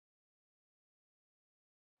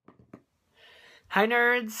Hi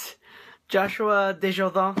nerds! Joshua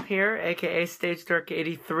Desjardins here, aka Stage Dork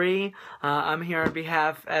 83. I'm here on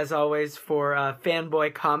behalf, as always, for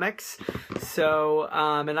Fanboy Comics.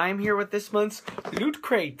 And I'm here with this month's Loot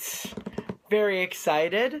Crate. Very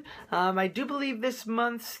excited. I do believe this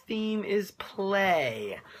month's theme is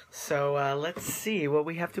play. So let's see what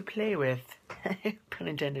we have to play with. Pun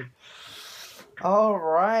intended.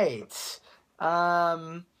 Alright.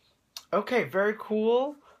 Okay, very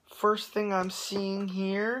cool. First thing I'm seeing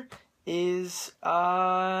here is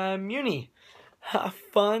Muni. A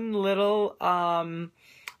fun little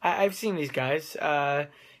I've seen these guys.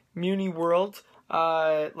 Muni World.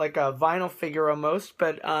 Like a vinyl figure almost,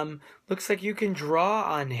 but looks like you can draw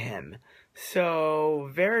on him. So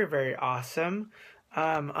very, very awesome.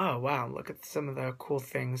 Oh wow, look at some of the cool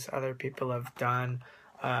things other people have done.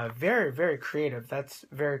 Very, very creative. That's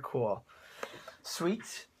very cool.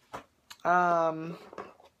 Sweet.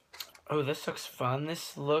 Oh, this looks fun.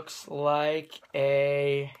 This looks like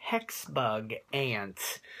a hex bug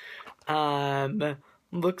ant.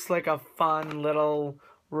 Looks like a fun little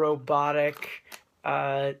robotic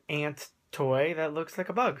ant toy that looks like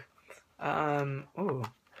a bug. Ooh,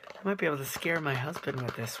 I might be able to scare my husband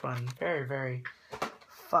with this one. Very, very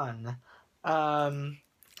fun.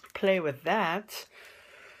 Play with that.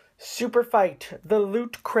 Super Fight, the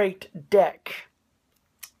Loot Crate deck.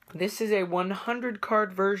 This is a 100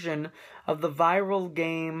 card version of the viral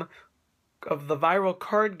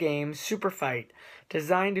card game Super Fight,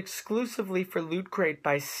 designed exclusively for Loot Crate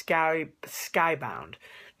by Skybound.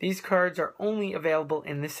 These cards are only available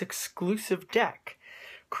in this exclusive deck.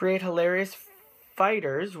 Create hilarious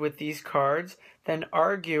fighters with these cards, then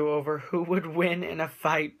argue over who would win in a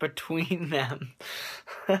fight between them.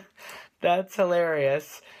 That's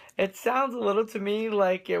hilarious. It sounds a little to me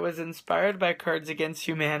like it was inspired by Cards Against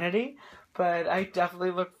Humanity, but I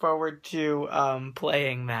definitely look forward to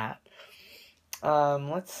playing that.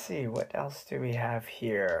 Let's see, what else do we have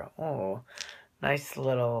here? Oh, nice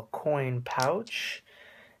little coin pouch,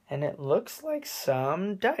 and it looks like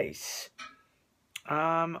some dice.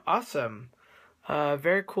 Awesome.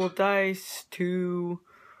 Very cool dice. 2,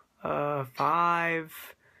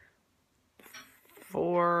 5,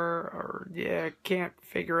 4, or yeah, can't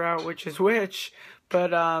figure out which is which,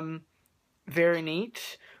 but very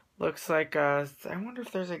neat. Looks like I wonder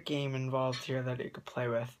if there's a game involved here that you could play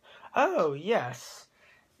with. Oh yes,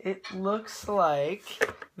 it looks like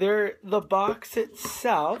the box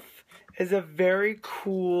itself is a very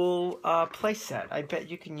cool playset. I bet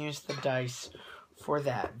you can use the dice for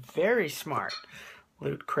that. Very smart,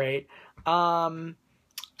 Loot Crate. Also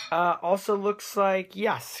looks like,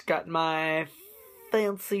 yes, got my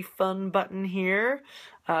fancy fun button here.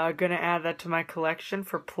 Gonna add that to my collection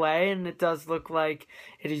for play, and it does look like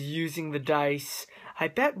it is using the dice. I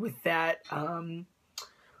bet with that,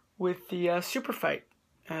 with the Super Fight.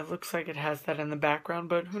 It looks like it has that in the background,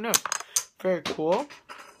 but who knows? Very cool.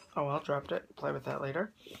 Oh, well, dropped it. Play with that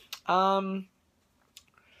later.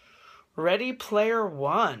 Ready Player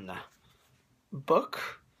One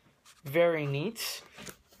book. Very neat.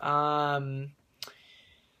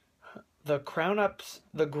 The grown-ups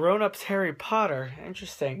Harry Potter.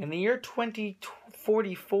 Interesting. In the year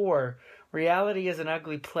 2044, reality is an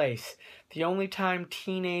ugly place. The only time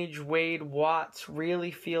teenage Wade Watts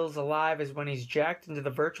really feels alive is when he's jacked into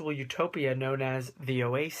the virtual utopia known as the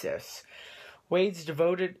Oasis. Wade's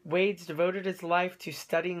devoted his life to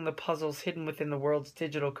studying the puzzles hidden within the world's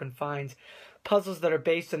digital confines, puzzles that are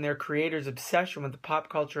based on their creator's obsession with the pop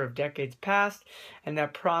culture of decades past and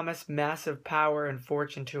that promise massive power and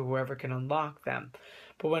fortune to whoever can unlock them.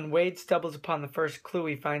 But when Wade stumbles upon the first clue,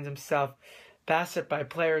 he finds himself beset by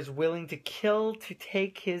players willing to kill to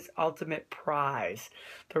take his ultimate prize.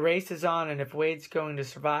 The race is on, and if Wade's going to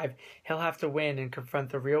survive, he'll have to win and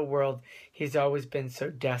confront the real world he's always been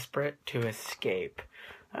so desperate to escape.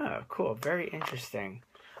 Oh, cool. Very interesting.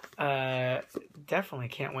 Definitely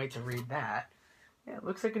can't wait to read that. Yeah, it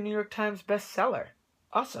looks like a New York Times bestseller.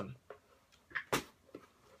 Awesome.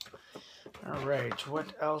 Alright,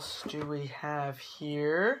 what else do we have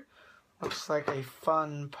here? Looks like a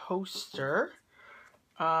fun poster.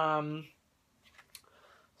 Some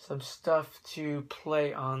stuff to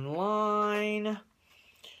play online.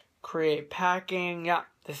 Create packing. Yeah,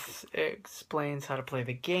 this explains how to play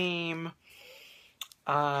the game.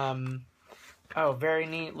 Oh, very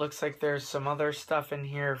neat. Looks like there's some other stuff in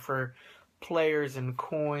here for players and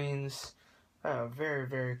coins. Oh, very,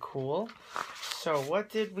 very cool. So, what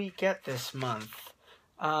did we get this month?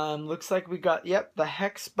 Looks like we got, the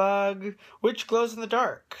hex bug, which glows in the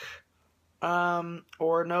dark.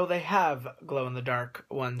 Or no, they have glow in the dark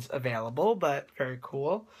ones available, but very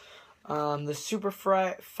cool. The Super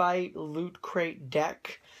Fight Loot Crate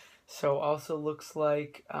deck. So also looks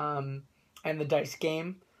like, and the dice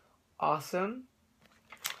game. Awesome.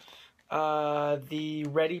 The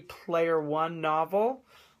Ready Player One novel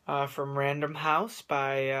from Random House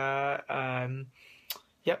by,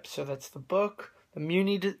 yep, so that's the book. The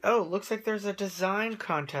Muni, oh, looks like there's a design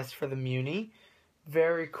contest for the Muni.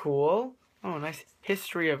 Very cool. Oh, nice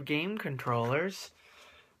history of game controllers.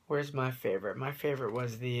 Where's my favorite? My favorite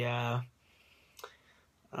was the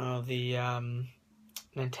Nintendo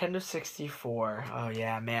 64. Oh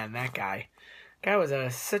yeah, man, that guy was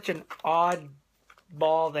such an odd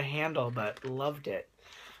ball to handle, but loved it.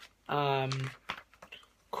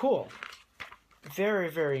 Cool. Very,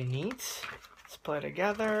 very neat. Let's play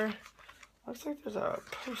together. Looks like there's a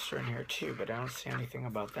poster in here too, but I don't see anything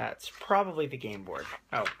about that. It's probably the game board.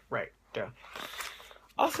 Oh, right. Duh.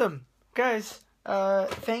 Awesome. Guys,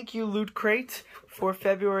 thank you, LootCrate, for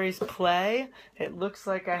February's play. It looks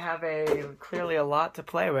like I have clearly a lot to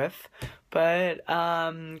play with. But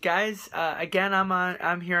guys, again,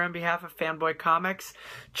 I'm here on behalf of Fanboy Comics.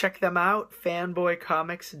 Check them out,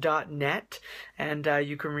 fanboycomics.net, and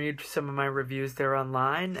you can read some of my reviews there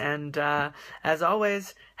online. And as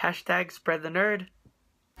always, #SpreadTheNerd.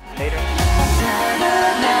 Later.